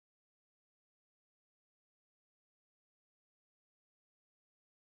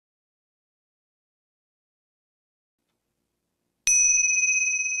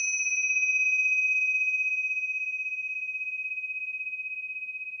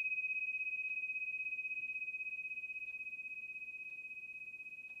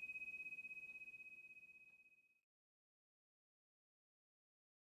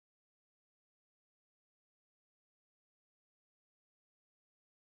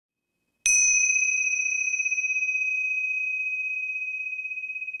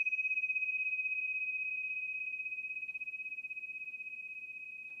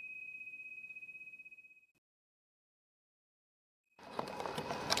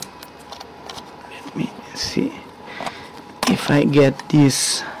see if I get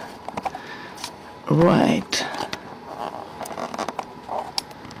this right.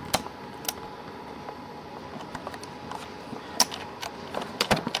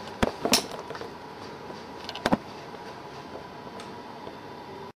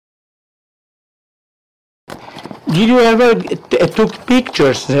 Did you ever took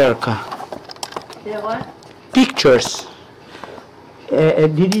pictures, Zerka? Yeah, what? Pictures.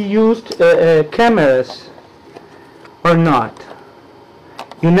 Did you use cameras or not?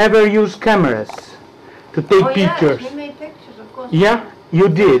 You never use cameras to take pictures. Yes, we made pictures, of course. Yeah, you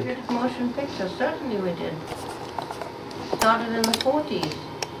did. We did motion pictures, certainly we did. Started in the 40s.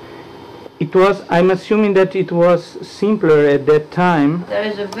 It was, I'm assuming that it was simpler at that time. There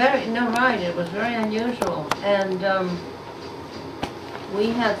is a very, no, right, it was very unusual. And we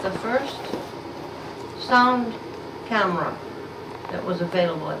had the first sound camera that was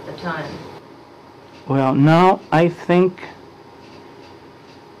available at the time. Well, now I think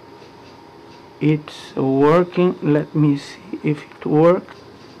it's working. Let me see if it worked.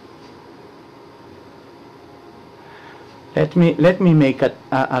 Let me make a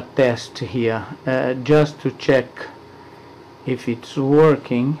test here, just to check if it's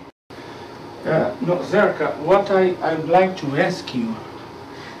working. No, Zerka, what I would like to ask you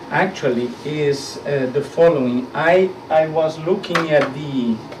actually is the following. I was looking at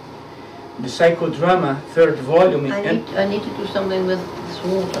the psychodrama third volume. I need to do something with this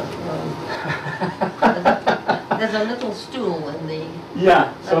water. There's a little stool in the...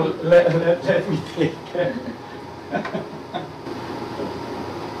 Yeah, so let me take...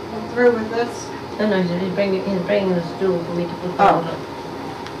 Through with this? No, he's bringing the stool for me to put the water.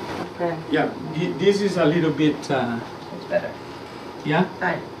 Okay. Yeah, this is a little bit... It's better. Yeah?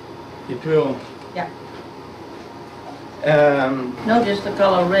 Fine. It will... Yeah. Notice the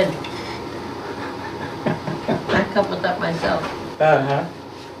color red. I covered that myself. Uh-huh.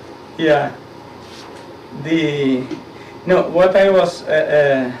 Yeah. No, what I was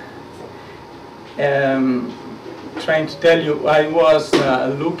trying to tell you, I was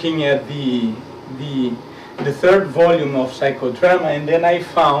looking at the third volume of psychodrama, and then I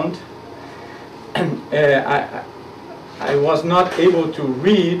found I was not able to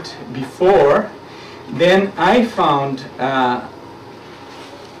read before. Then I found a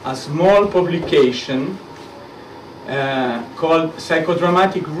small publication called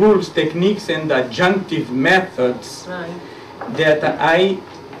Psychodramatic Rules, Techniques and Adjunctive Methods, Right. that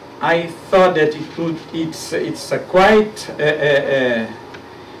I thought that it's a quite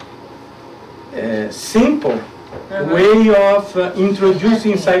simple way of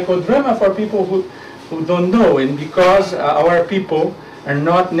introducing psychodrama for people who don't know, and because our people are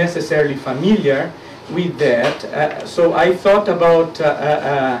not necessarily familiar with that, so I thought about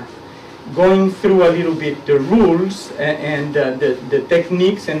going through a little bit the rules and the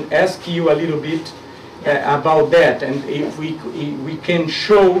techniques and ask you a little bit about that, and if we can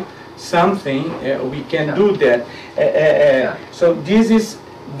show something, we can do that. So this is,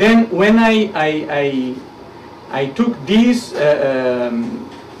 then when I took this,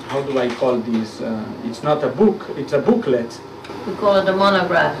 how do I call this? It's not a book, it's a booklet. We call it a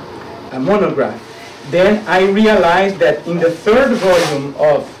monograph. A monograph. Then I realized that in the third volume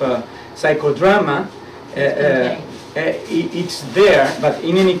of psychodrama, it's there, but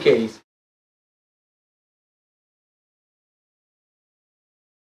in any case.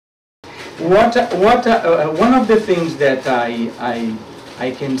 One of the things that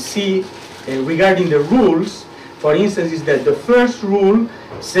I can see regarding the rules, for instance, is that the first rule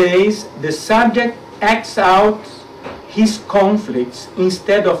says the subject acts out his conflicts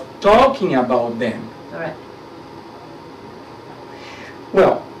instead of talking about them. All right.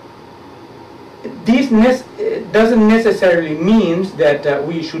 Well, this doesn't necessarily mean that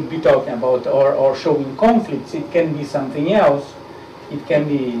we should be talking about or showing conflicts. It can be something else. It can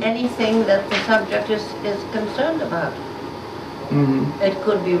be anything that the subject is concerned about. Mm-hmm. It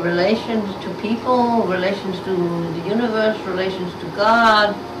could be relations to people, relations to the universe, relations to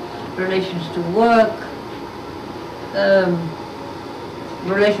God, relations to work,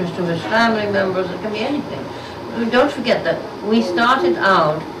 relations to his family members. It can be anything. Don't forget that we started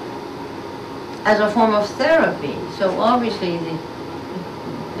out as a form of therapy. So obviously the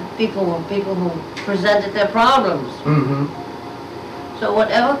people were people who presented their problems. Mm-hmm. So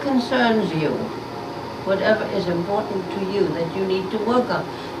whatever concerns you, whatever is important to you that you need to work on,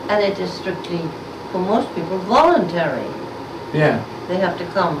 and it is strictly, for most people, voluntary. Yeah. They have to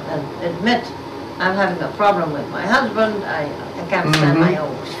come and admit, I'm having a problem with my husband, I can't stand my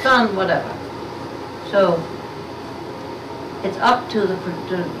old son, whatever. So it's up to the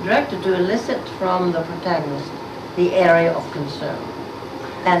director to elicit from the protagonist the area of concern.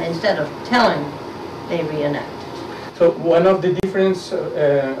 And instead of telling, they reenact. So one of the difference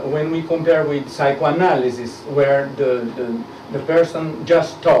when we compare with psychoanalysis, where the person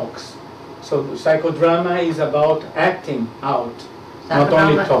just talks. So the psychodrama is about acting out, not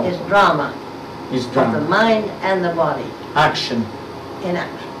only talk. Is drama. Is Of drama. the mind and the body. Action. In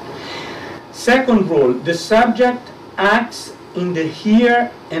action. Second rule, the subject acts in the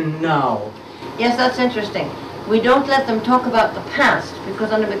here and now. Yes, that's interesting. We don't let them talk about the past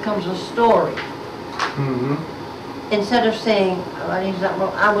because then it becomes a story. Mm-hmm. Instead of saying, for example,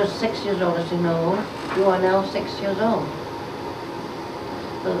 I was 6 years old, I say, no, you are now 6 years old.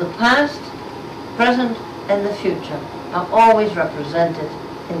 So the past, present, and the future are always represented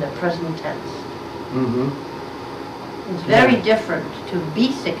in the present tense. Mm-hmm. It's very different to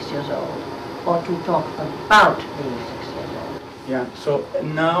be 6 years old or to talk about being 6 years old. Yeah, so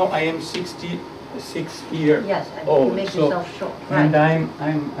now I am 66 years Yes, and old. you make So, yourself short. and Right.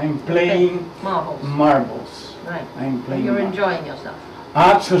 I'm playing marbles. marbles. Right. I'm playing You're marbles. enjoying yourself.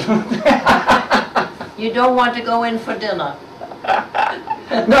 Absolutely. You don't want to go in for dinner.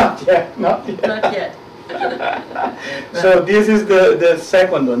 Not yet, not yet. Not yet. So this is the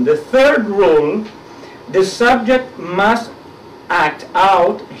second one. The third rule, the subject must act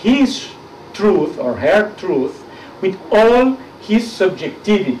out his truth or her truth with all his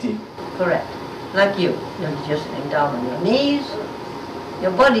subjectivity. Correct. Like you. You're sitting down on your knees.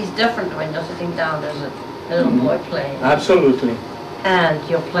 Your body's different when you're sitting down as a little boy playing. Absolutely. And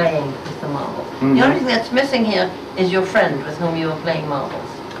you're playing with the marble. Mm-hmm. The only thing that's missing here is your friend with whom you were playing marbles.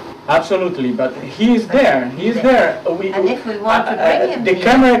 Absolutely, but he is there. He is there. And if we want to bring him the here,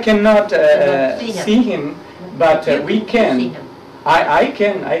 camera cannot see him. see him, but You we see can. him. I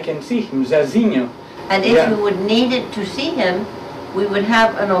can see him, Zazinho. And if Yeah. you would need it to see him, we would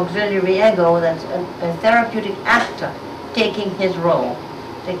have an auxiliary ego that's a therapeutic actor taking his role,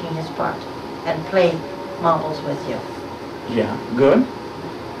 taking his part, and play marbles with you. Yeah, good.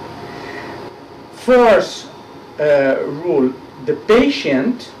 Fourth rule, the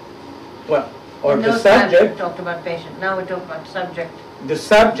patient, well, or In the those times we subject, talked about patient, now we talk about subject. the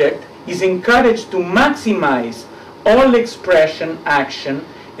subject is encouraged to maximize all expression, action,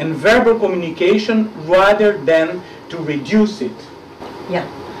 and verbal communication rather than to reduce it. Yeah.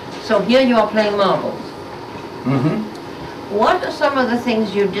 So here you are playing marbles. Mm-hmm. What are some of the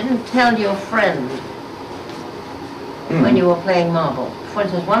things you didn't tell your friend when you were playing marbles? For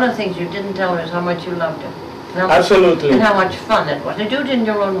instance, one of the things you didn't tell her is how much you loved him. Absolutely. And how much fun it was. And do it in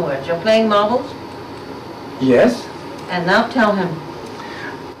your own words. You're playing marbles, Yes. and now tell him.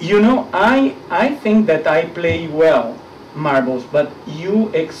 You know, I think that I play well marbles, but you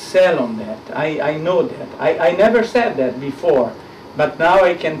excel on that. I know that. I never said that before, but now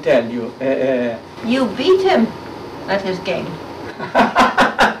I can tell you. You beat him at his game.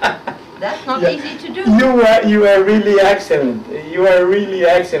 That's not easy to do. You are really excellent. You are really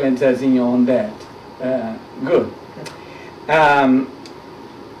excellent, Zazinho, on that. Good.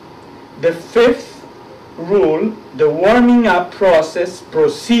 The fifth rule, the warming up process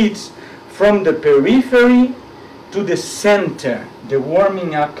proceeds from the periphery to the center. The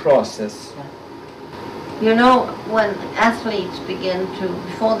warming up process. You know, when athletes begin to,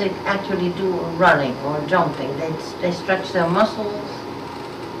 before they actually do running or jumping, they stretch their muscles,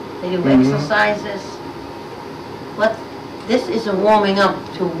 they do exercises. But this is a warming up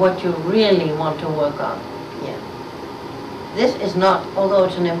to what you really want to work on. Yeah. This is not, although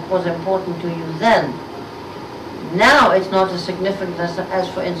it was important to you then, now it's not as significant as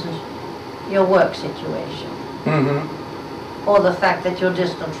for instance, your work situation. Or the fact that you're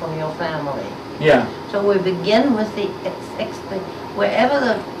distant from your family. Yeah. So we begin with the wherever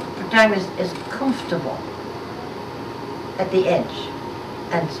the protagonist is comfortable at the edge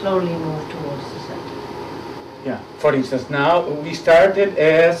and slowly move towards the center. Yeah. For instance, now we started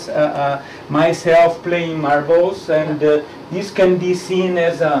as myself playing marbles, and this can be seen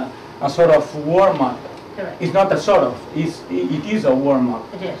as a sort of warm-up. Correct. It's not a sort of, it is a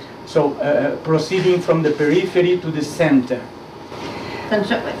warm-up. It is. So proceeding from the periphery to the center.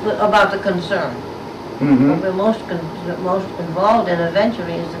 About the concern. What we're most involved in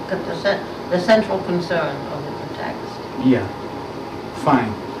eventually is the central concern of the protagonist. Yeah,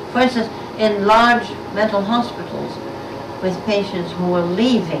 fine. For instance, in large mental hospitals with patients who were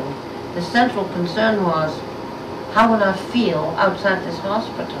leaving, the central concern was, how will I feel outside this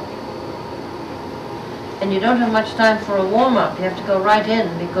hospital? And you don't have much time for a warm-up. You have to go right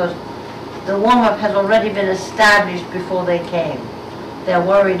in because the warm-up has already been established before they came. They're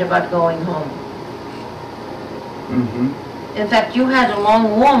worried about going home. In fact, you had a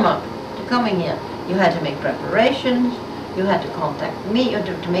long warm-up to coming here. You had to make preparations, you had to contact me, you had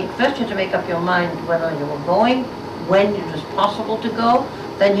first you had to make up your mind whether you were going, when it was possible to go,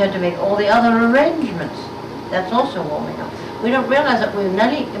 then you had to make all the other arrangements. That's also warming up. We don't realize that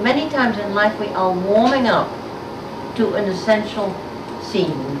many times in life we are warming up to an essential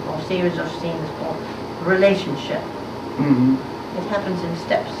scene or series of scenes or relationship. Mm-hmm. It happens in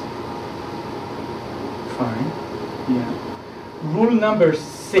steps. Fine. Yeah. Rule number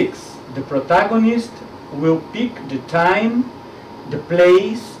 6. The protagonist will pick the time, the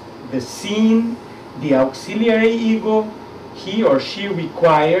place, the scene, the auxiliary ego he or she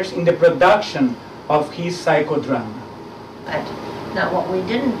requires in the production of his psychodrama. Right. Now what we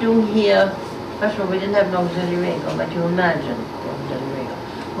didn't do here, first of all, we didn't have an auxiliary ego, but you imagine the auxiliary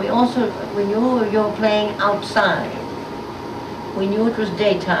ego. We also, we knew you were playing outside. We knew it was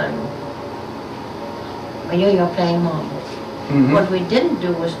daytime. We knew you were playing marbles. Mm-hmm. What we didn't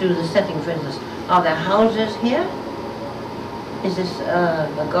do was do the setting, for instance. Are there houses here? Is this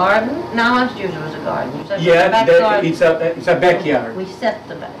a garden? No, last year it was a garden. You said Yeah, it's a backyard. We set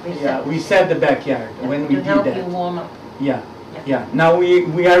the back. We set the backyard when we did that. To help you warm up. Yeah. Now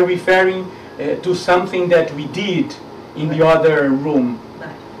we are referring to something that we did in the other room.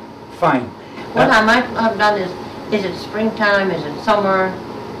 Right. Fine. What I might have done is it springtime? Is it summer?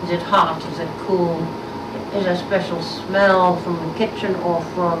 Is it hot? Is it cool? Is there a special smell from the kitchen or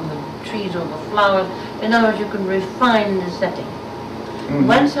from the trees or the flowers? In other words, you can refine the setting. Mm-hmm.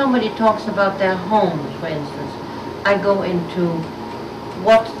 When somebody talks about their homes, for instance, I go into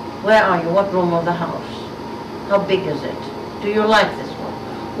where are you? What room of the house? How big is it? Do you like this one?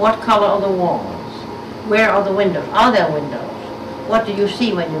 What color are the walls? Where are the windows? Are there windows? What do you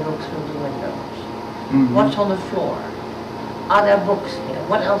see when you look through the windows? Mm-hmm. What's on the floor? Are there books here?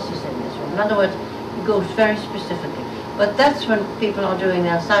 What else is in this room? In other words, it goes very specifically. But that's when people are doing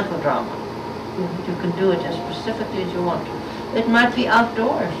their psychodrama. You can do it as specifically as you want to. It might be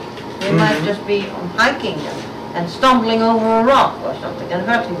outdoors. They might just be hiking and stumbling over a rock or something and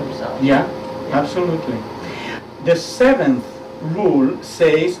hurting themselves. Yeah, absolutely. The 7th rule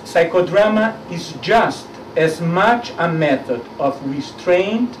says psychodrama is just as much a method of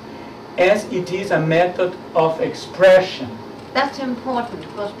restraint as it is a method of expression. That's important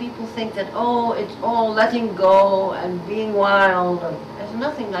because people think that, oh, it's all letting go and being wild. There's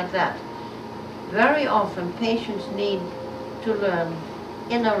nothing like that. Very often patients need to learn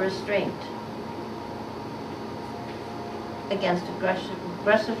inner restraint against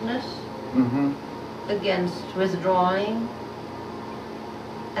aggressiveness, against withdrawing,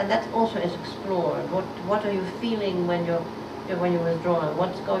 and that also is explored. What are you feeling when you're withdrawn?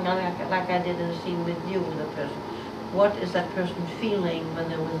 What's going on, like I did in the scene with you with a person. What is that person feeling when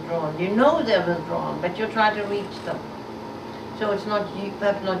they're withdrawn? You know they're withdrawn, but you try to reach them. So it's not you,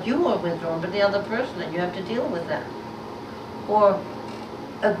 perhaps not you who are withdrawn, but the other person, and you have to deal with that. Or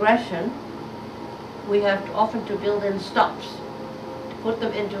aggression, we have to often to build in stops, to put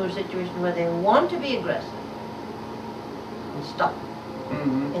them into a situation where they want to be aggressive, and stop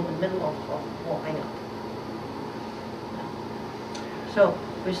in the middle of warming up. So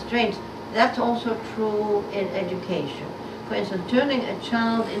restraints, that's also true in education. For instance, turning a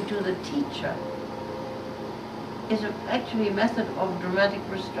child into the teacher is actually a method of dramatic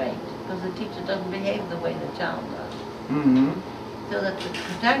restraint, because the teacher doesn't behave the way the child does. So that the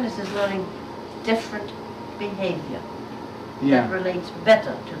protagonist is learning different behavior that relates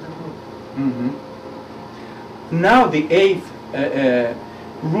better to the group. Now the 8th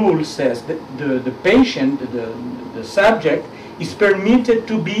rule says that the patient, the subject, is permitted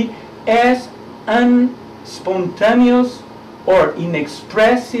to be as unspontaneous or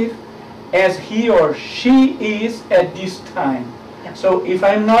inexpressive as he or she is at this time. Yeah. So if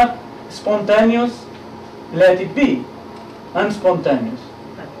I'm not spontaneous, let it be unspontaneous.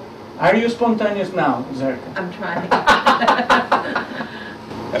 Right. Are you spontaneous now, Zerka? I'm trying.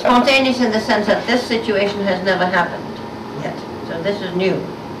 Spontaneous in the sense that this situation has never happened yet. So this is new.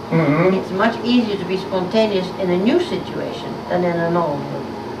 It's much easier to be spontaneous in a new situation than in an old one.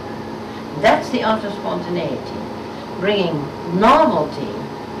 That's the art of spontaneity, bringing novelty,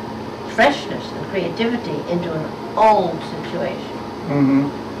 freshness and creativity into an old situation.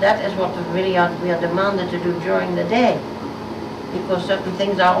 That is what we are demanded to do during the day, because certain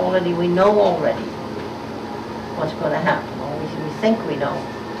things are already, we know already what's going to happen, or we think we know.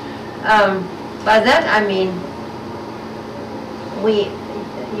 By that I mean,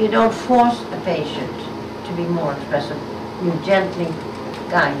 you don't force a patient to be more expressive, you gently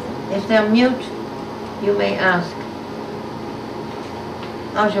guide them. If they're mute, you may ask,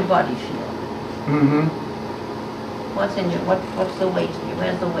 how's your body feel? What's in your, what's the weight in you?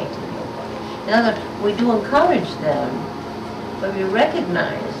 Where's the weight in your body? In other words, we do encourage them, but we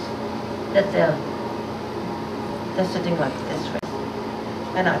recognize that they're sitting like this, right?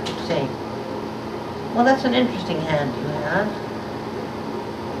 And I could say, well, that's an interesting hand you have.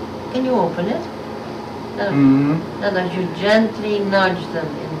 Can you open it? In other words, you gently nudge them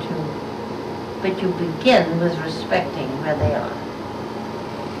into, but you begin with respecting where they are.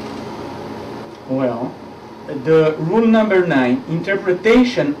 Well, the rule number 9,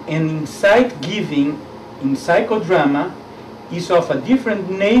 interpretation and insight giving in psychodrama is of a different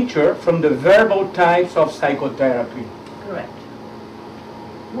nature from the verbal types of psychotherapy. Correct.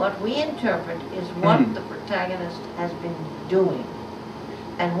 What we interpret is what the protagonist has been doing,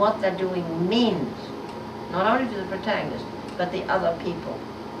 and what that doing means, not only to the protagonist, but the other people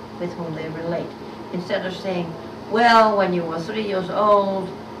with whom they relate. Instead of saying, well, when you were 3 years old,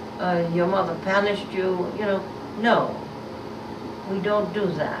 your mother punished you, you know, no, we don't do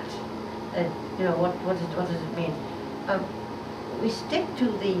that. You know, what does it mean? We stick to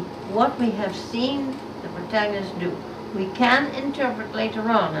what we have seen the protagonist do. We can interpret later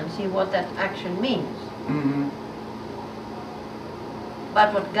on and see what that action means.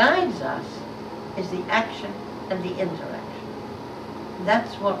 But what guides us is the action and the interaction.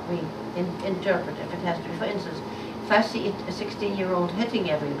 That's what we interpret if it has to be. For instance, if I see a 16-year-old hitting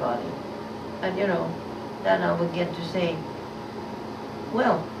everybody, and you know, then I would get to say,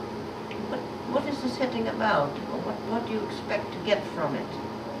 well, what is this hitting about? Or what do you expect to get from it?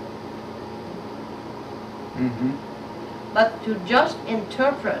 But to just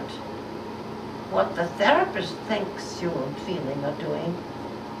interpret what the therapist thinks you're feeling or doing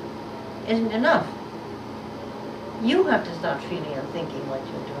isn't enough. You have to start feeling and thinking what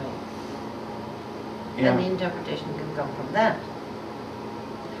you're doing. Yeah. And the interpretation can come from that.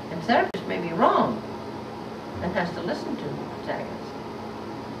 And therapist may be wrong and has to listen to the protagonist.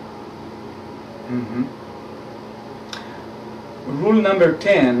 Rule number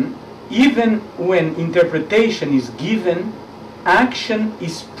 10, even when interpretation is given, action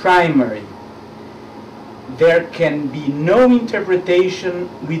is primary. There can be no interpretation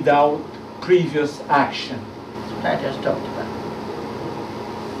without previous action. That's what I just talked about.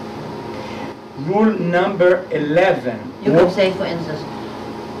 Rule number 11. You could say, for instance,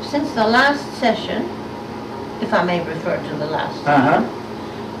 since the last session, if I may refer to the last session,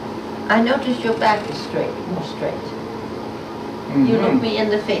 I noticed your back is straight, more straight. You look me in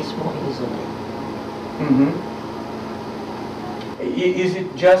the face more easily. Is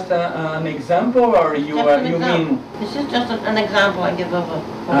it just an example, or you mean? This is just an example I give of a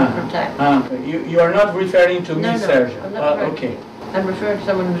protagonist. You are not referring to me, Sergio. I'm not okay. I'm referring to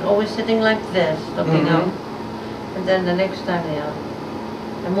someone who's always sitting like this, looking up, and then the next time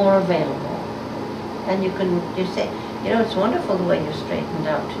they're more available. And you say, you know, it's wonderful the way you straightened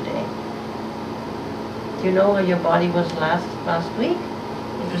out today. Do you know where your body was last week?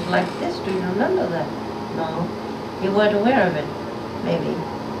 It was like this. Do you remember that? No. You weren't aware of it. Maybe.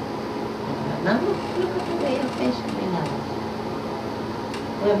 Now look at the way you're facing me now.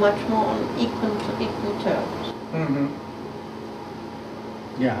 We're much more on equal terms.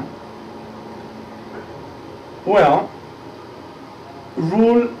 Yeah. Well,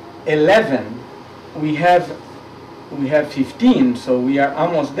 rule 11, we have 15, so we are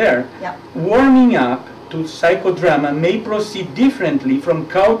almost there. Yep. Warming up to psychodrama may proceed differently from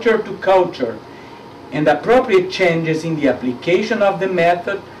culture to culture, and appropriate changes in the application of the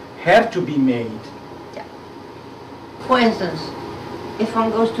method have to be made. Yeah. For instance, if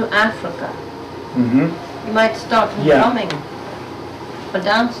one goes to Africa, you might start from drumming or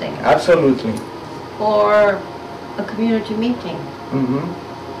dancing. Absolutely. Or a community meeting.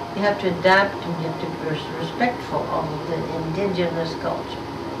 You have to adapt and you have to be respectful of the indigenous culture.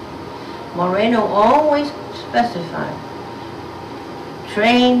 Moreno always specified,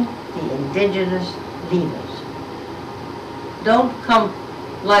 train the indigenous leaders. Don't come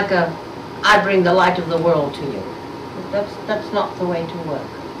like I bring the light of the world to you. That's not the way to work.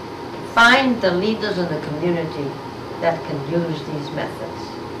 Find the leaders in the community that can use these methods.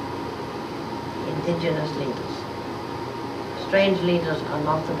 Indigenous leaders. Strange leaders are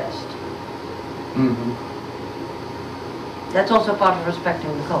not the best. That's also part of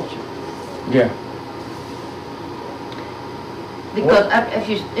respecting the culture. Yeah. Because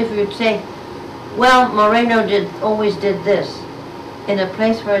if you'd say, well, Moreno always did this, in a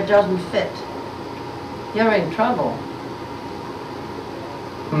place where it doesn't fit, you're in trouble.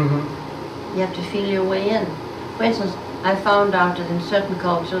 You have to feel your way in. For instance, I found out that in certain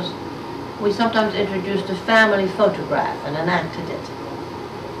cultures, we sometimes introduced a family photograph and enacted it.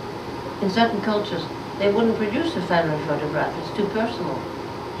 In certain cultures, they wouldn't produce a family photograph. It's too personal.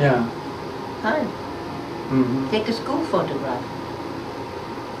 Yeah. Fine. Take a school photograph.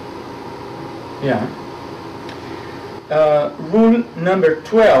 Yeah. Rule number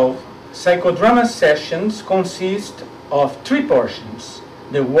 12, psychodrama sessions consist of 3 portions: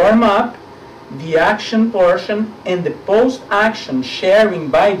 the warm-up, the action portion, and the post-action sharing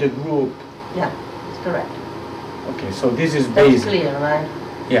by the group. Yeah, that's correct. Okay, so this is That's basic. clear, right?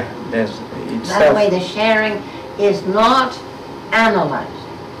 Yeah, there's By the way, the sharing is not analyzing.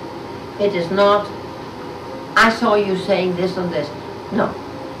 It is not, I saw you saying this and this. No.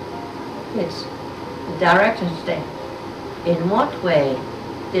 It's the director saying, in what way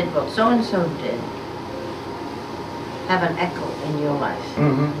did what so-and-so did have an echo in your life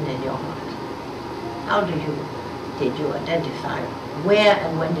and in your heart? How did you identify? Where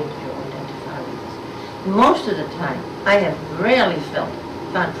and when did you identify with this? Most of the time, I have rarely found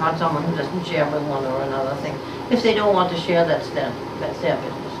someone who doesn't share with one or another thing. If they don't want to share, that's their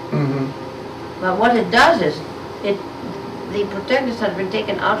business. But what it does is, the protagonist has been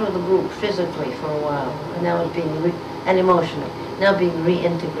taken out of the group physically for a while, and now it's being and emotionally, now being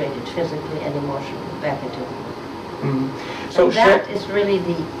reintegrated physically and emotionally back into the group. So that is really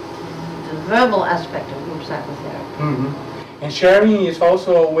the verbal aspect of group psychotherapy. And sharing is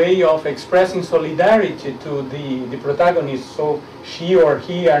also a way of expressing solidarity to the protagonist, so she or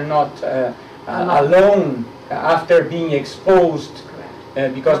he are not alone after being exposed,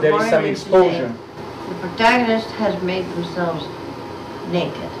 because there is some exposure. The protagonist has made themselves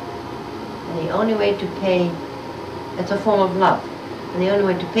naked, and the only way to pay, it's a form of love, and the only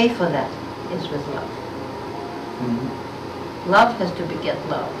way to pay for that is with love. Love has to beget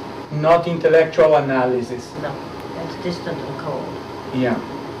love. Not intellectual analysis. No, that's distant and cold. Yeah.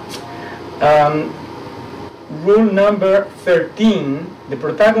 Rule number 13, the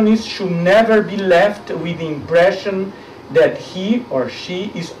protagonist should never be left with the impression that he or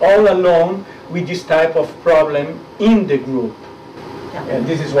she is all alone with this type of problem in the group. Yeah.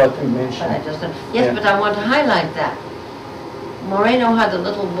 This is what we mentioned. Yes, but I want to highlight that. Moreno had a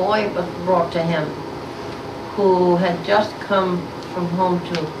little boy brought to him who had just come from home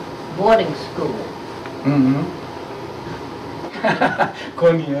to boarding school.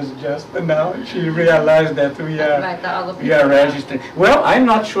 Connie is just now, she realized that we are registered. Well, I'm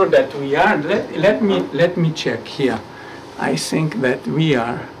not sure that we are. Let me check here. I think that we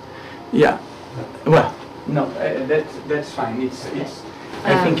are. Yeah. Well, no, that's fine.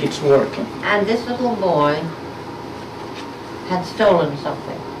 I think it's working. And this little boy had stolen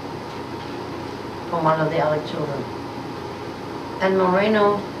something from one of the other children. And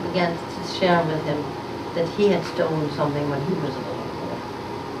Moreno began to share with him that he had stolen something when he was a little boy.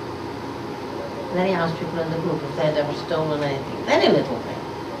 And then he asked people in the group if they had ever stolen anything, any little thing.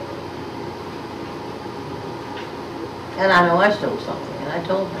 And I know I stole something, and I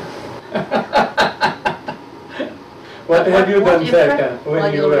told him. What have you done, Zerka?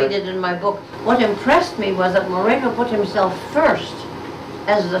 Well, you'll read it in my book. What impressed me was that Moreno put himself first,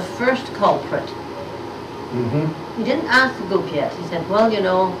 as the first culprit. He didn't ask the group yet. He said, well, you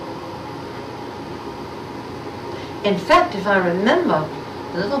know, in fact, if I remember,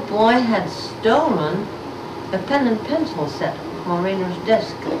 the little boy had stolen a pen and pencil set from Moreno's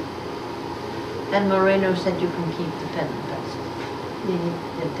desk. And Moreno said, you can keep the pen and pencil. He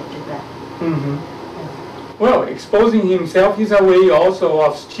didn't take it back. Well, exposing himself is a way also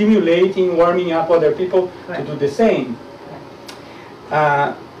of stimulating, warming up other people to do the same.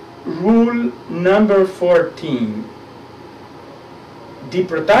 Rule number 14. The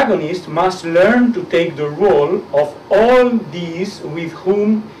protagonist must learn to take the role of all these with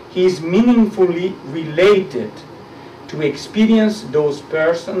whom he is meaningfully related, to experience those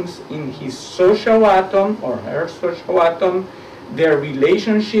persons in his social atom or her social atom, their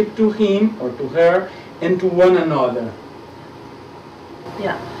relationship to him or to her, and to one another.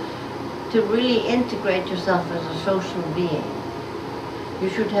 Yeah. To really integrate yourself as a social being, you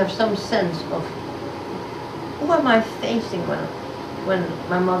should have some sense of who am I facing when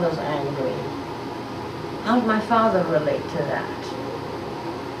my mother's angry? How does my father relate to that?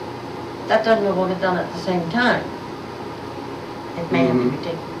 That doesn't all get done at the same time. It may have to be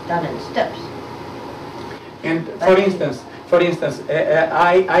done in steps. And for instance,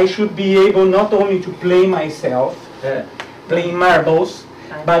 I should be able not only to play myself, playing marbles,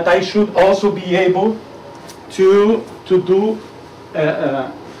 but I should also be able to do,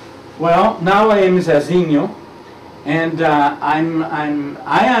 well, now I am Zezinho, and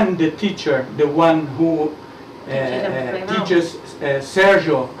I am the teacher, the one who teaches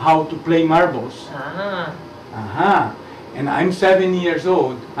Sergio how to play marbles. And I'm 7 years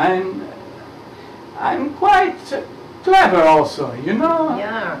old. I'm quite clever also, you know.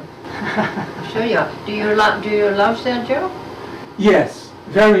 Yeah. Sure you are. Do you love Sergio? Yes,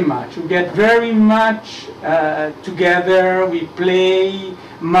 very much. We get very much together. We play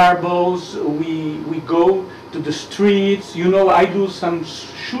marbles. We go to the streets. You know, I do some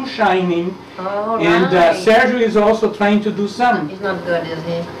shoe shining. Oh, and right. Sergio is also trying to do some. He's not good, is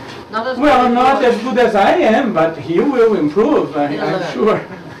he? Not as Well, good not as as good as I am, but he will improve, I'm sure.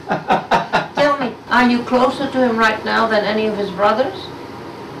 Tell me, are you closer to him right now than any of his brothers?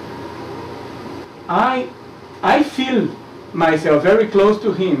 I feel myself very close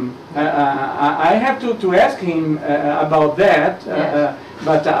to him. I have to ask him about that, Yes.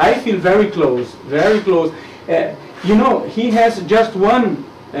 but I feel very close, very close. You know, he has just one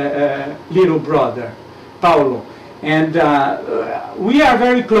little brother, Paulo, and we are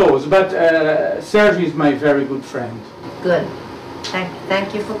very close, but Sergio is my very good friend. Good.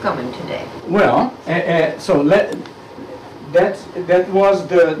 Thank you for coming today. Well, so that was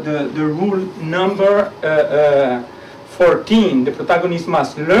the rule number 14. The protagonist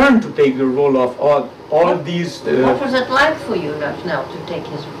must learn to take the role of all these. What was it like for you now to take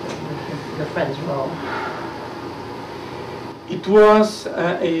your friend's role? It was,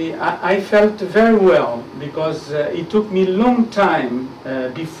 I felt very well, because it took me a long time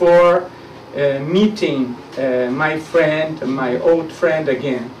before meeting my friend, my old friend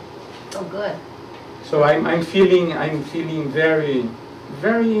again. Oh, good. So I'm feeling very,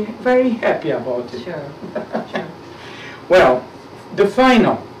 very, very happy about it. Sure. Sure. Well, the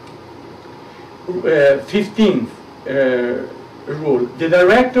final 15th rule: the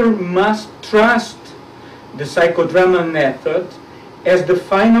director must trust the psychodrama method as the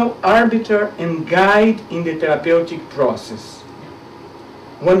final arbiter and guide in the therapeutic process.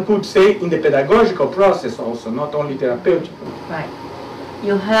 One could say in the pedagogical process also, not only therapeutic. Right.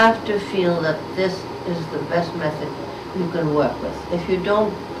 You have to feel that this is the best method you can work with. If you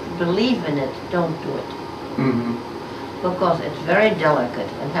don't believe in it, don't do it. Mm-hmm. Because it's very delicate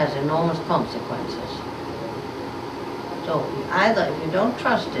and has enormous consequences. So either if you don't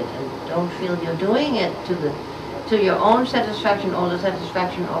trust it and don't feel you're doing it to your own satisfaction or the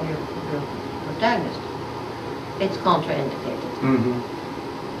satisfaction of your protagonist, it's contraindicated. Mm-hmm.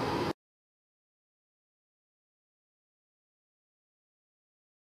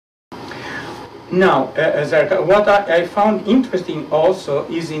 Now, Zerka, what I found interesting also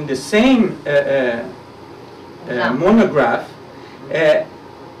is in the same monograph,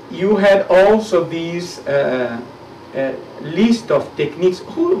 you had also these list of techniques.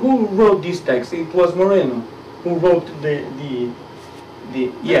 Who wrote this text? It was Moreno who wrote the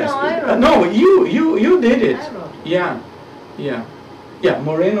yes. No, I wrote No, you did it. I wrote it. Yeah.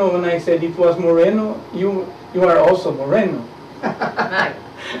 Moreno. When I said it was Moreno, you are also Moreno. Right.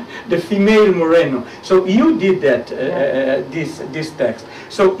 The female Moreno. So you did that, this text.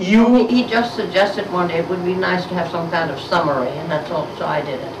 So you. He just suggested one day it would be nice to have some kind of summary, and that's all. So I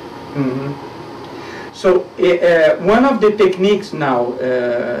did it. Mm-hmm. So one of the techniques now,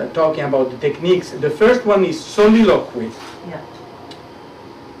 talking about the techniques, the first one is soliloquy. Yeah.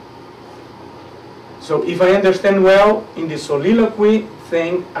 So if I understand well, in the soliloquy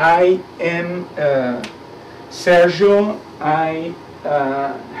thing, I am Sergio. I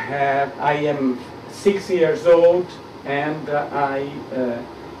am 6 years old, and I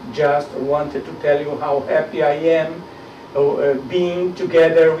just wanted to tell you how happy I am being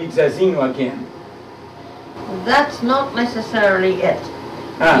together with Zazinho again. That's not necessarily it.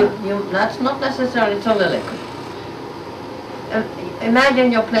 That's not necessarily soliloquy.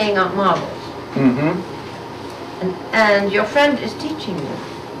 Imagine you're playing out marbles, Mm-hmm. and your friend is teaching you.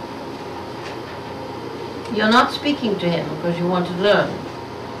 You're not speaking to him because you want to learn,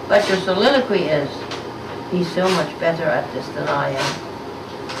 but your soliloquy is, he's so much better at this than I am.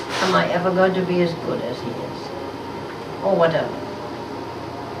 Am I ever going to be as good as he is? Or whatever.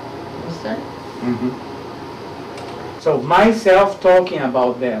 Understand? Mm-hmm. So myself talking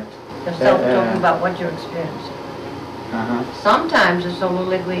about that. Yourself talking about what you're experiencing. Uh-huh. Sometimes a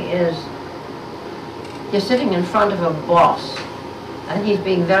soliloquy is, you're sitting in front of a boss, and he's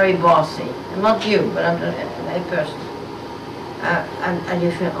being very bossy. And not you, but a person. And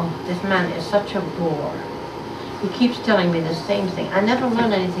you feel, oh, this man is such a bore. He keeps telling me the same thing. I never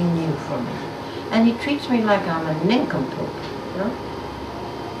learn anything new from him. And he treats me like I'm a nincompoop, you know?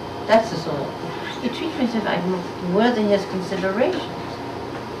 That's the soliloquy. He treats me as if I'm worthy his considerations.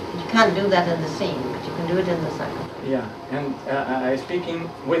 You can't do that in the scene, but you can do it in the psychodrama. Yeah, and speaking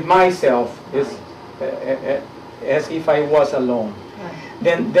with myself is as if I was alone. Right.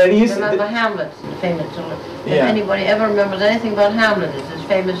 Then there is. Remember Hamlet, the famous soliloquy. If Yeah. anybody ever remembers anything about Hamlet, it's his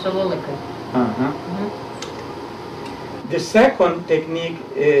famous soliloquy. Uh-huh. The second technique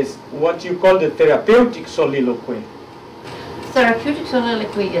is what you call the therapeutic soliloquy. Therapeutic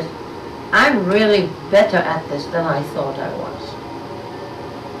soliloquy is, I'm really better at this than I thought I was.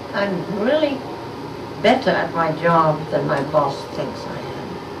 I'm really better at my job than my boss thinks I am.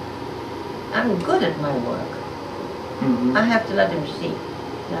 I'm good at my work. Mm-hmm. I have to let him see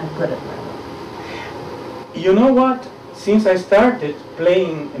that I'm good at my work. You know what? Since I started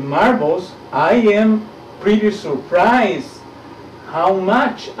playing marbles, I am pretty surprised how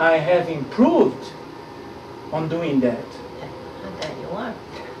much I have improved on doing that. And there you are.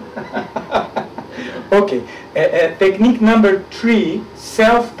 Okay, technique number 3,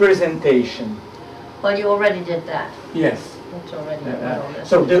 self-presentation. Well, you already did that. Yes. That's already on this.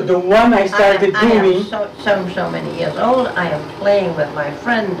 So the one I started doing... I am so many years old, I am playing with my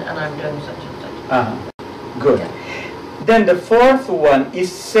friend and I'm doing such and such. Good. Yeah. Then the fourth one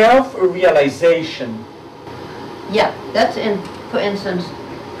is self-realization. Yeah, that's in, for instance,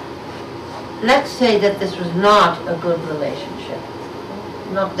 let's say that this was not a good relationship.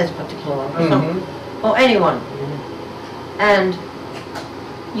 Not this particular one, or, or anyone. And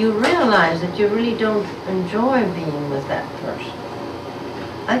you realize that you really don't enjoy being with that person.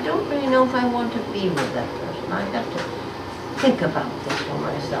 I don't really know if I want to be with that person. I have to think about this for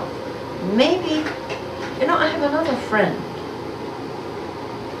myself. Maybe, you know, I have another friend.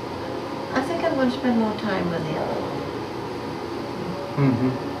 I think I'm going to spend more time with the other one.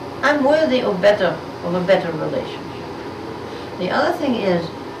 I'm worthy of a better relationship. The other thing is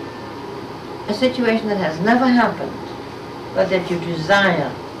a situation that has never happened, but that you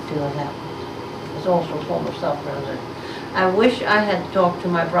desire to have happened. It's also a form of self-realization. I wish I had talked to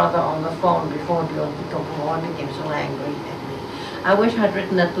my brother on the phone before I became so angry at me. I wish I'd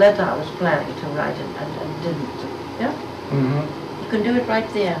written that letter I was planning to write and didn't. Yeah? You can do it right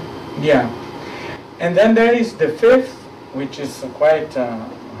there. Yeah. And then there is the fifth, which is quite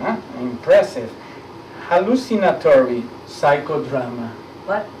impressive. Hallucinatory psychodrama.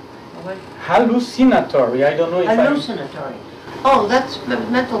 What? Hallucinatory. I don't know if hallucinatory. Oh, that's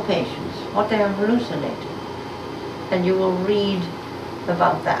mental patients, what they are hallucinating. And you will read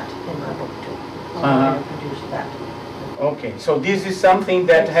about that in my book too. How to produce that. Okay, so this is something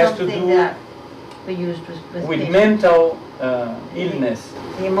that has to do that we used with mental illness.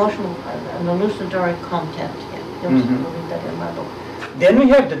 The emotional and hallucinatory content. Yeah, you'll read that in my book. Then we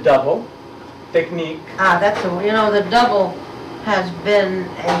have the double technique. That's you know, the double has been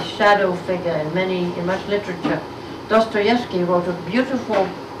a shadow figure in much literature. Dostoevsky wrote a beautiful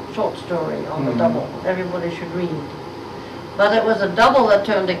short story on the double that everybody should read. But it was a double that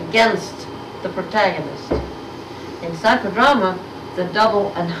turned against the protagonist. In psychodrama, the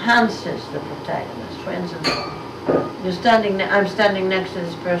double enhances the protagonist. For instance, I'm standing next to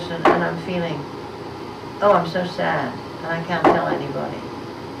this person and I'm feeling, oh, I'm so sad and I can't tell anybody.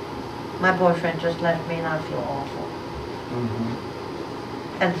 My boyfriend just left me and I feel awful.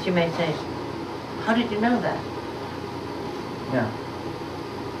 And she may say, how did you know that? Yeah.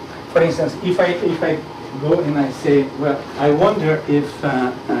 For instance, if I go and I say, well, I wonder if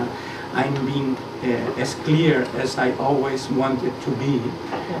I'm being as clear as I always wanted to be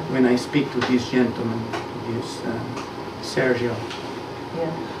when I speak to this gentleman, to this Sergio.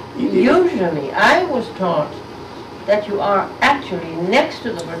 Yeah. Usually, I was taught that you are actually next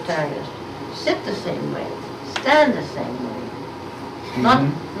to the protagonist, sit the same way, stand the same way.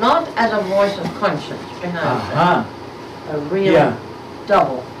 Not as a voice of conscience behind that. A real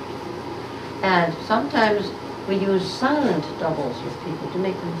double. And sometimes we use silent doubles with people to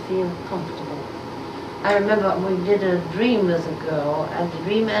make them feel comfortable. I remember we did a dream with a girl, and the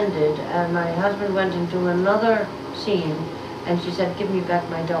dream ended, and my husband went into another scene, and she said, give me back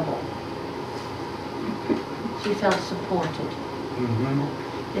my double. She felt supported.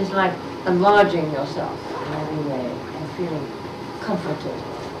 It's like enlarging yourself in every way and feeling comforted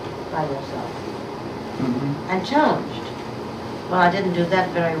by yourself. And challenged. Well, I didn't do that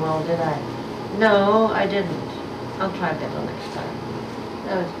very well, did I? No, I didn't. I'll try better next time.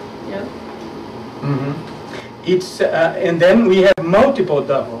 That was, you know. It's and then we have multiple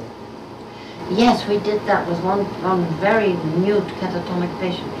double. Yes, we did that with one very mute catatonic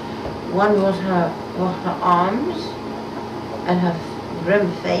patient. One was her arms and her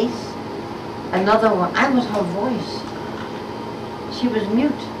grim face. Another one, I was her voice. She was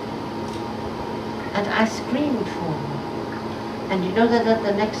mute. And I screamed for her. And you know that at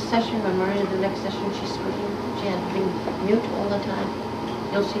the next session, when Maria did the next session, she screamed. She had been mute all the time.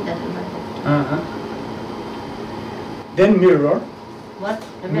 You'll see that in my book. Then mirror. What?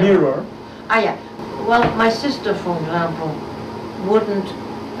 The mirror. Yeah. Well, my sister, for example, wouldn't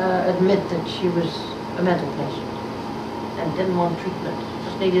admit that she was a mental patient. and didn't want treatment,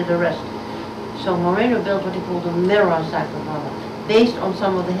 just needed a rest. So Moreno built what he called a mirror psychodrama, based on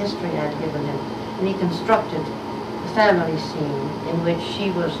some of the history I'd given him. And he constructed a family scene in which she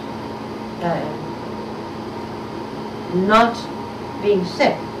was not being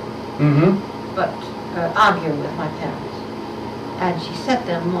sick, but arguing with my parents. And she sat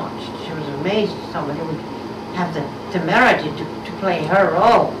there and watched. She was amazed somebody would have the temerity to play her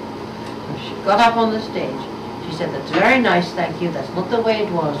role. So she got up on the stage. She said, "That's very nice, thank you. That's not the way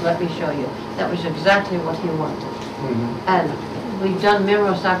it was. Let me show you." That was exactly what he wanted. And we've done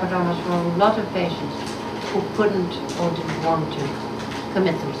mirror psychodramas for a lot of patients who couldn't or didn't want to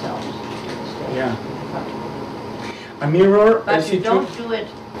commit themselves to the stage. Yeah. A mirror. But you don't do it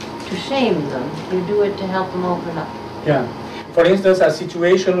to shame them. You do it to help them open up. Yeah. For instance, a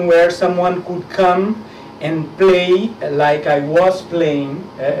situation where someone could come and play like I was playing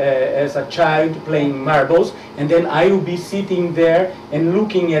as a child, playing marbles, and then I would be sitting there and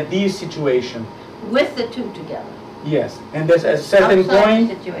looking at this situation. With the two together. Yes, and there's a certain Outside point.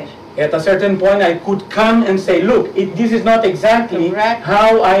 the situation. At a certain point, I could come and say, "Look, this is not exactly Correct.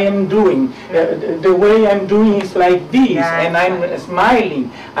 how I am doing. The way I'm doing is like this, Yeah, and I'm right.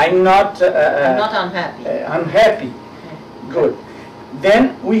 smiling. I'm not I'm not unhappy. unhappy." Good.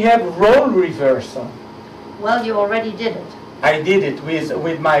 Then we have role reversal. Well, you already did it. I did it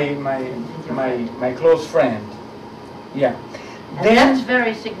with my close friend. Yeah. And that's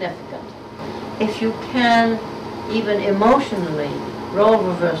very significant. If you can, even emotionally, role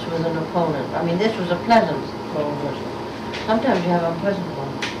reverse with an opponent. I mean, this was a pleasant role reversal. Sometimes you have unpleasant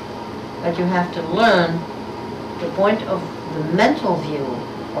ones. But you have to learn the point of the mental view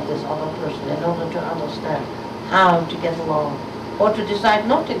of this other person in order to understand how to get along, or to decide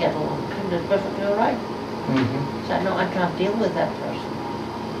not to get along. And it's perfectly all right. Say, "No, I can't deal with that person.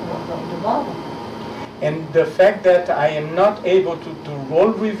 I'm not going to bother." And the fact that I am not able to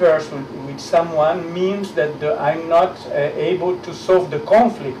role reverse with someone means that I'm not able to solve the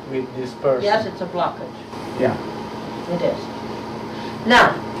conflict with this person. Yes, it's a blockage. Yeah. It is.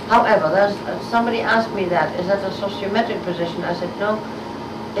 Now, however, there's, somebody asked me that, is that a sociometric position? I said, no.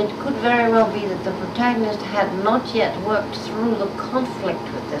 It could very well be that the protagonist had not yet worked through the conflict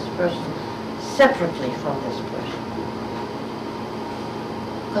with this person separately from this person.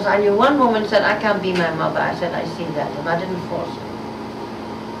 Because I knew one woman said, "I can't be my mother." I said, "I see that," and I didn't force her.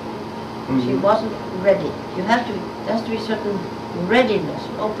 She wasn't ready. You have to, there has to be certain readiness,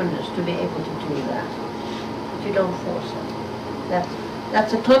 openness to be able to do that. But you don't force it.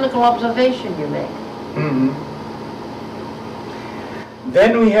 That's a clinical observation you make.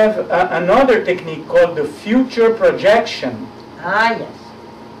 Then we have another technique called the future projection. Ah, yes.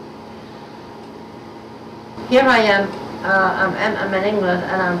 Here I am, I'm in England,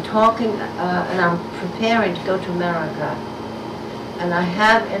 and I'm talking, and I'm preparing to go to America. And I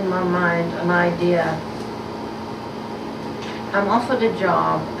have in my mind an idea. I'm offered a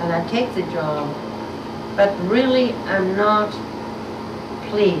job, and I take the job, but really I'm not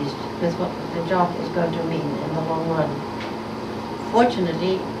pleased with what the job is going to mean in the long run.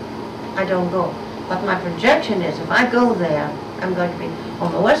 Fortunately, I don't go. But my projection is, if I go there, I'm going to be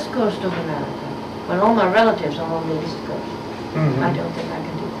on the west coast of America, when all my relatives are on the east coast. I don't think I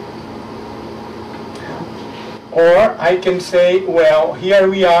can do that. Or I can say, well, here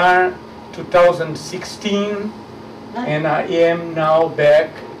we are, 2016, and I am now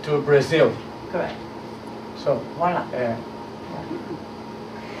back to Brazil. Correct. So, Voila.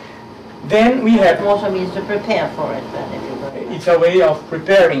 then we have... It also means to prepare for it, then, if you go. It's a way of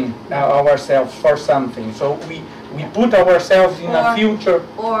preparing ourselves for something. So we put ourselves in a future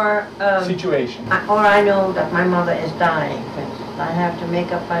situation. Or I know that my mother is dying, for instance. I have to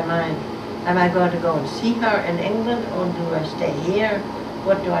make up my mind. Am I going to go and see her in England, or do I stay here?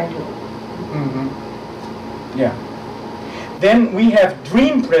 What do I do? Yeah. Then we have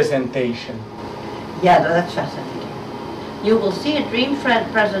dream presentation. Yeah, that's fascinating. You will see a dream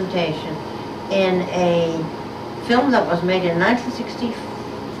presentation in a film that was made in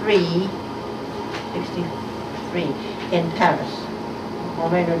 1963 in Paris.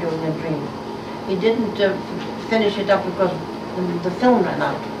 Moreno doing a dream. He didn't finish it up because the film ran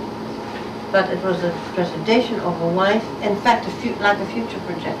out. But it was a presentation of a wife, in fact, like a future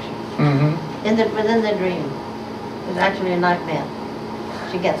projection. Within the dream. It's actually a nightmare.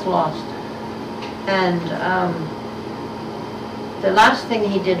 She gets lost. And the last thing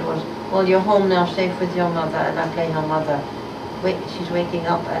he did was, well, you're home now, safe with your mother, and I play her mother. She's waking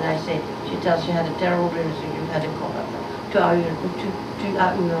up, and I say, she tells she had a terrible dream, so you've had a cauchemar,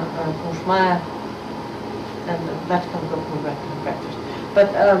 and that comes up from breakfast.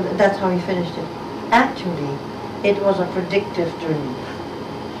 But that's how he finished it. Actually, It was a predictive dream.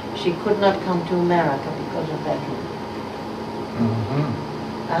 She could not come to America because of that dream.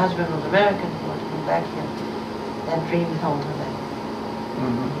 Her husband was American, he wanted to come back here. That dream held her back.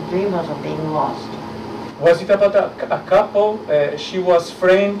 The dream was of being lost. Was it about a couple? She was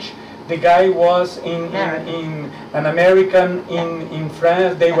French, the guy was in an American in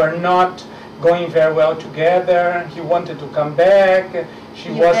France. They were not going very well together. He wanted to come back.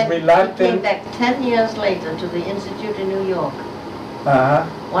 She was reluctant. He came back 10 years later to the Institute in New York.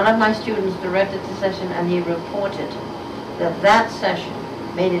 One of my students directed the session, and he reported that that session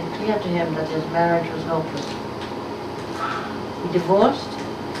made it clear to him that his marriage was hopeless. He divorced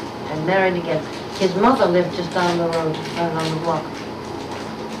and married again. His mother lived just down the road, down on the block.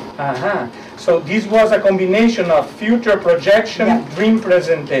 So this was a combination of future projection, dream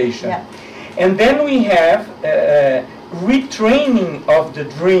presentation. And then we have retraining of the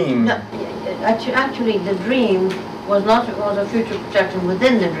dream. No, actually the dream was a future projection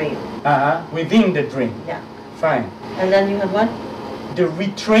within the dream. Within the dream. Yeah. Fine. And then you have what? The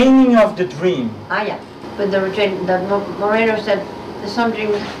retraining of the dream. With the retraining, that Moreno said, there's some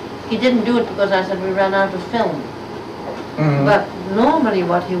dreams, he didn't do it because I said we ran out of film. But normally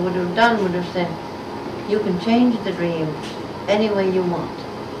what he would have done would have said, you can change the dream any way you want.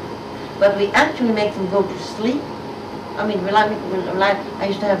 But we actually make them go to sleep. I mean, I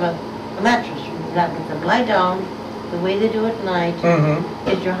used to have a mattress. We let them lie down the way they do at night.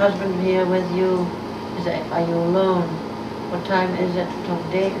 Is your husband here with you? Are you alone? What time is it?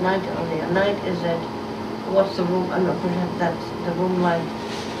 Day, night, or day or night is it? What's the room? I'm not pretend that's the room light.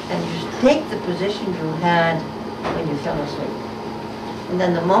 And you take the position you had when you fell asleep. And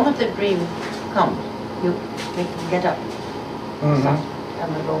then the moment the dream comes, you make them get up. Stop,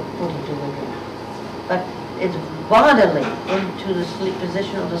 and they go put into the dream. But it's bodily into the sleep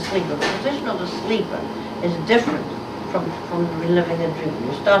position of the sleeper. The position of the sleeper is different from reliving a dream.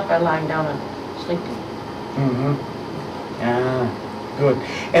 You start by lying down and sleeping. Good.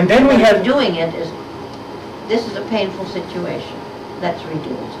 And then we have doing it is, this is a painful situation. Let's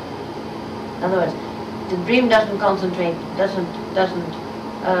redo it. In other words, the dream doesn't concentrate, doesn't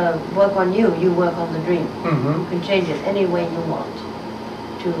work on you. You work on the dream. You can change it any way you want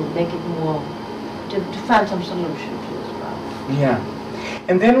to make it more, to find some solution to this problem. Yeah.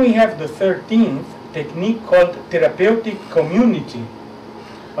 And then we have the 13th technique called therapeutic community.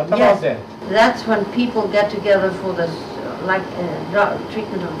 What about that? That's when people get together for this,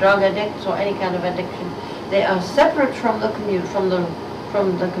 treatment of drug addicts or any kind of addiction. They are separate from the community,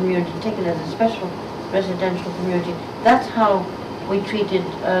 taken as a special residential community. That's how we treated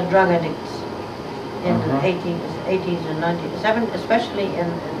drug addicts in the 80s and 90s, especially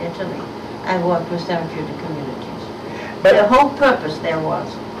in Italy. I worked with therapeutic communities. But the whole purpose there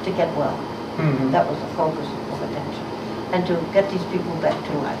was to get well. That was the focus of attention. And to get these people back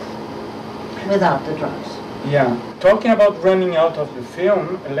to life without the drugs. Yeah. Talking about running out of the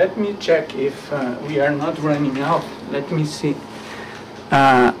film, let me check if we are not running out. Let me see.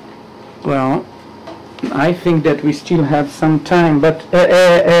 Well, I think that we still have some time, but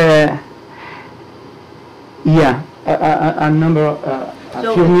yeah, a number of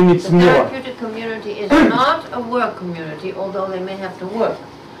a few minutes more. The therapeutic community is not a work community, although they may have to work.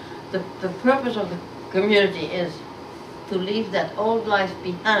 The purpose of the community is to leave that old life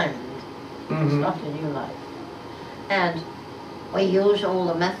behind, start a new life. And we use all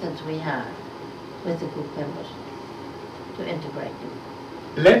the methods we have with the group members to integrate them.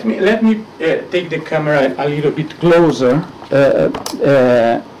 Let me take the camera a little bit closer,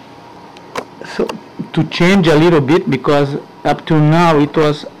 so to change a little bit, because up to now it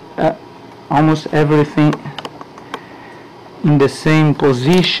was almost everything in the same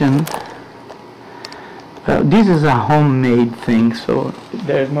position. This is a homemade thing, so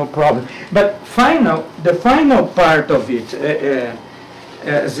there's no problem. But the final part of it,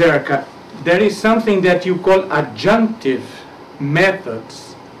 Zerka, there is something that you call adjunctive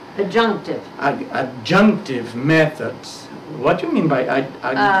methods. Adjunctive methods. What do you mean by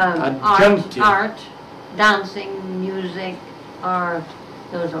adjunctive? Art, dancing, music, art.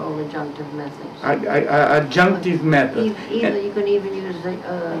 Those are all adjunctive methods. Adjunctive methods. You can even use the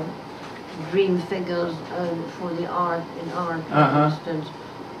dream figures for the art, for instance,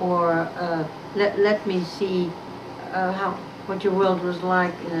 or let me see what your world was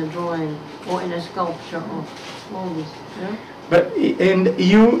like in a drawing or in a sculpture, or all this. Yeah? But and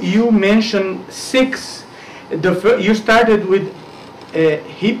you mentioned 6. You started with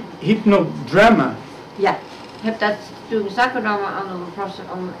hypnodrama. Yeah, that's doing psychodrama under the process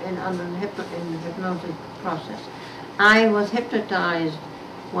in the hypnotic process. I was hypnotized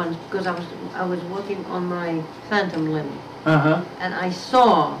once because I was working on my phantom limb, Uh-huh. and I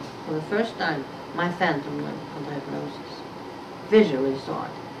saw for the first time my phantom limb under hypnosis. Visually saw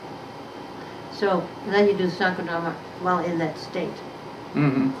it. So then you do psychodrama while in that state.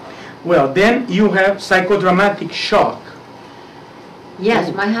 Mm-hmm. Well, then you have psychodramatic shock.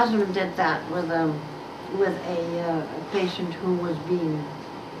 Yes, my husband did that with a patient who was being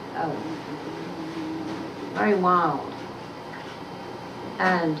very wild,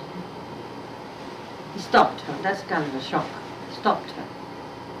 and he stopped her. That's kind of a shock. Stopped her,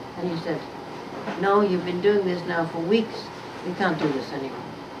 and he said, "No, you've been doing this now for weeks. We can't do this anymore."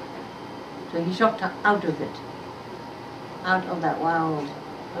 So he shocked her out of it, out of that wild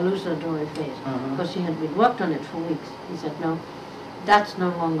hallucinatory phase, because she had been worked on it for weeks. He said, "No, that's no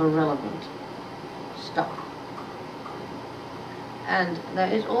longer relevant. Stop." And there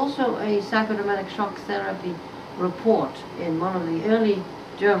is also a psychodramatic shock therapy report in one of the early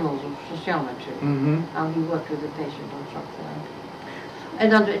journals of sociology, how he worked with the patient on shock therapy.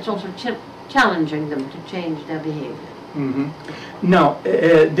 And it's also challenging them to change their behavior. Now,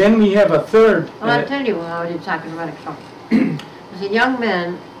 then we have a third... Well, I'll tell you how I did psychodramatic shock. There's a young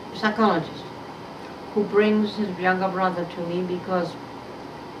man, psychologist, who brings his younger brother to me because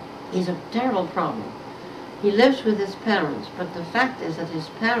he's a terrible problem. He lives with his parents, but the fact is that his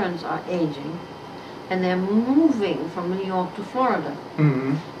parents are aging and they're moving from New York to Florida.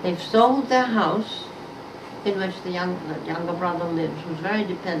 They've sold their house in which the younger brother lives, who's very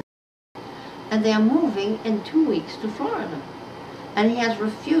dependent, and they are moving in 2 weeks to Florida. And he has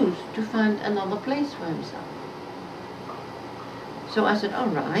refused to find another place for himself. So I said, all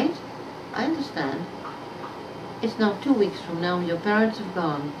right, I understand. It's now 2 weeks from now, your parents have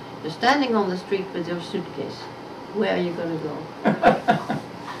gone. You're standing on the street with your suitcase. Where are you going to go?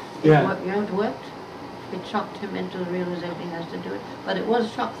 Yeah. It worked. It shocked him into the realization he has to do it. But it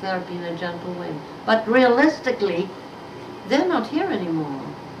was shock therapy in a gentle way. But realistically, they're not here anymore.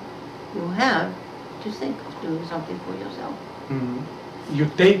 You have to think of doing something for yourself. You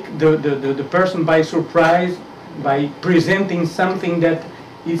take the person by surprise by presenting something that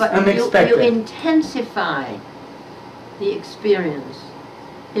is unexpected. You intensify the experience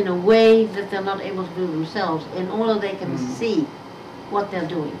in a way that they're not able to do themselves, in order they can see what they're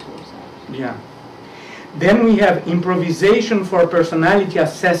doing to themselves. Yeah. Then we have improvisation for personality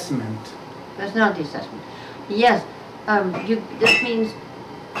assessment. Personality assessment. Yes, this means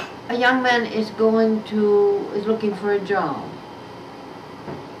a young man is looking for a job,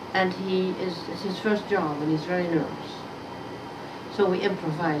 and it's his first job, and he's very nervous. So we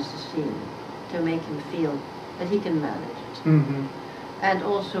improvise the scene to make him feel that he can manage it. And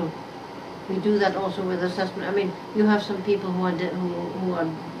also, we do that also with assessment. I mean, you have some people who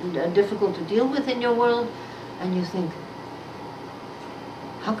are difficult to deal with in your world, and you think,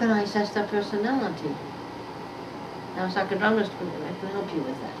 how can I assess their personality? Now, a psychodramatist can help you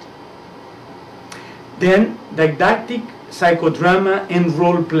with that. Then, didactic psychodrama and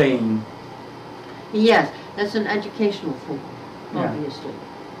role-playing. Yes, that's an educational form, obviously.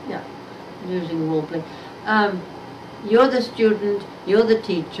 Yeah, using role-play. You're the student, you're the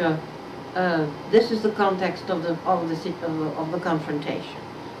teacher. This is the context of the confrontation.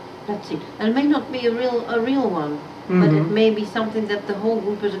 That's it. And it may not be a real one, but it may be something that the whole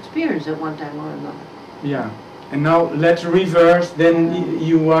group has experienced at one time or another. Yeah. And now let's reverse. Then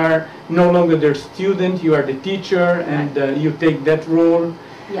you are no longer the student, you are the teacher, and you take that role.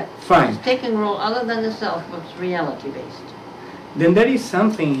 Yeah. Fine. It's taking a role other than the self, but it's reality-based. Then there is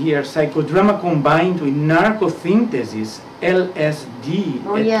something here, psychodrama combined with narcosynthesis, LSD,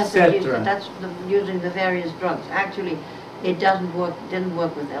 Oh yes, etc. that's using the various drugs. Actually, it didn't work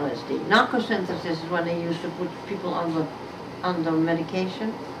with LSD. Narcosynthesis is when they used to put people under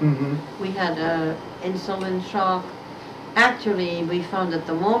medication. We had insulin shock. Actually, we found that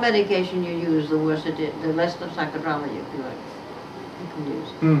the more medication you use, the worse it is, the less the psychodrama you can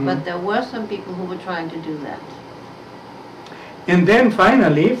use. But there were some people who were trying to do that. And then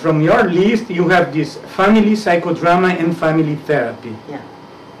finally, from your list, you have this family psychodrama and family therapy. Yeah.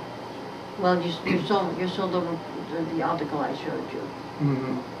 Well, you saw the article I showed you.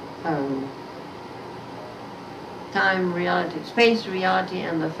 Time, reality, space, reality,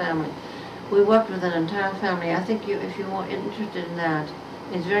 and the family. We worked with an entire family. I think if you are interested in that,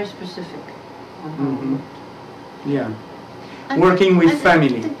 it's very specific on how it worked. Yeah. Working with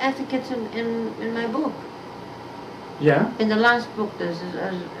family. I think it's in my book. Yeah. In the last book, there's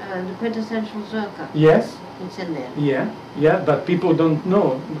the quintessential Zerka. Yes. It's in there. Yeah, yeah, but people don't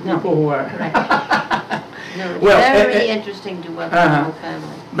know. People who are. Right. No, it's Well, very interesting to work with the whole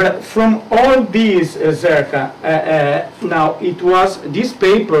family. But from all these, Zerka, now it was, this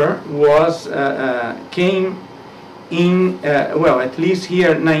paper was, came in, well, at least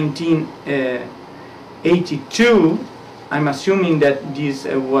here, 1982. I'm assuming that this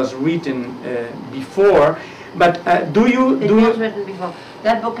was written before, but do you... It was written before.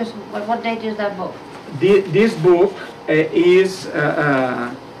 That book is, what date is that book? This book is,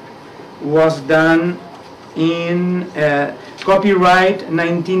 was done in copyright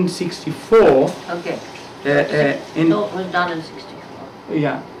 1964. Okay. It was done in 64.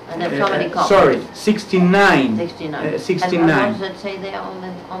 Yeah. And there's how many copies? Sorry, 69. 69. 69. And what does it say there on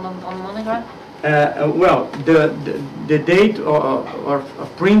the monograph? Well, the date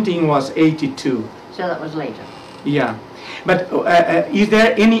of printing was 82. So that was later. Yeah. But is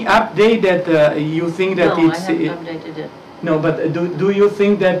there any update that you think that no, it's... I haven't updated it. No, but do you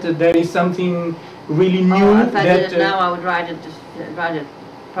think that there is something really new? Oh, if I that, did it now, I would write it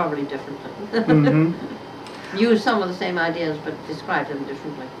probably differently. Mm-hmm. Use some of the same ideas, but describe them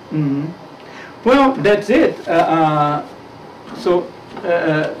differently. Mm-hmm. Well, that's it. So,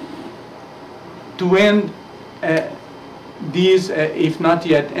 to end this, if not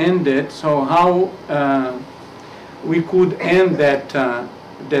yet ended, so how we could end that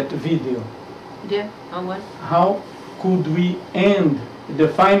video? Yeah, on what? How could we end the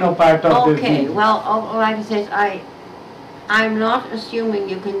final part of the video? Okay, well, all I can say is I'm not assuming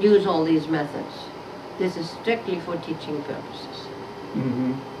you can use all these methods. This is strictly for teaching purposes.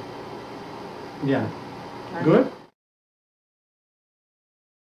 Mm-hmm. Yeah. Right? Good?